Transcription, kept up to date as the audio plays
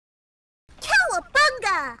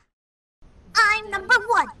I'm number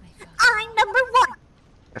one. I'm number one.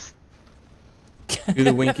 Do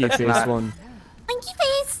the winky face not- one. Winky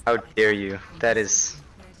face. How dare you? That is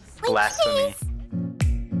Winky blasphemy. face.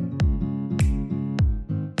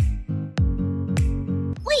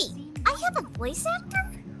 Wait, I have a voice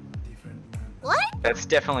actor? What? That's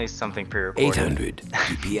definitely something pre-recorded. 800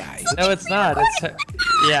 DPI. No, it's not. It's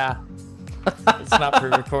yeah. It's not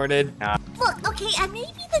pre-recorded. Look, okay, I may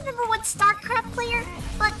be the number one StarCraft player,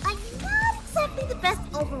 but I'm not exactly the best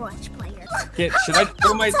Overwatch player. Should I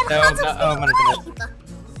throw my? No, no. Oh, I'm gonna do it.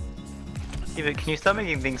 Even, can you stop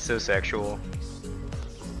making things so sexual?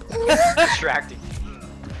 Distracting.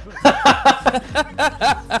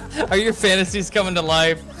 Are your fantasies coming to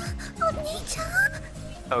life? Oh, Nietzsche.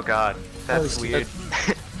 Oh god, that's Oh, weird.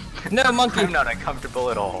 No, monkey. I'm not uncomfortable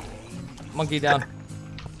at all. Monkey down.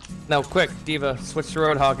 No, quick, Diva, switch to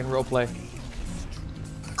Roadhog and roleplay.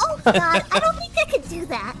 Oh god, I don't think I could do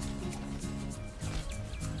that.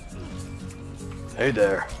 Hey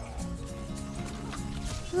there.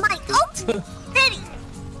 My ult, ready.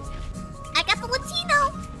 I got the Latino.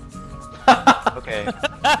 Okay.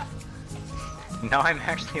 Now I'm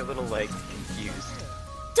actually a little, like, confused.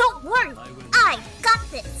 Don't worry, I got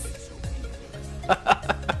this.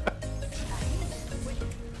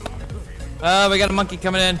 We got a monkey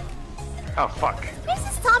coming in. Oh fuck. There's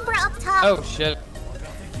a Sombra up top. Oh shit.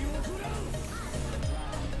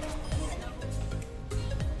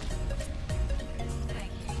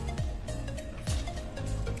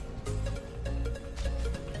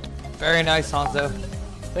 Very nice, Hanzo.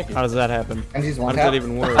 Thank you. How does that happen? And she's How one does that tap.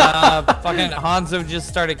 even work? Fucking Hanzo just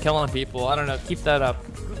started killing people. I don't know. Keep that up.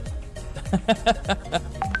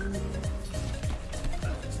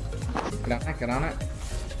 Get on it.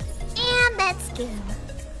 And that's game.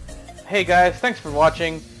 Hey guys, thanks for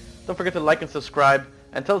watching. Don't forget to like and subscribe,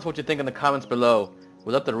 and tell us what you think in the comments below.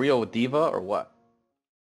 Was that the real Diva or what?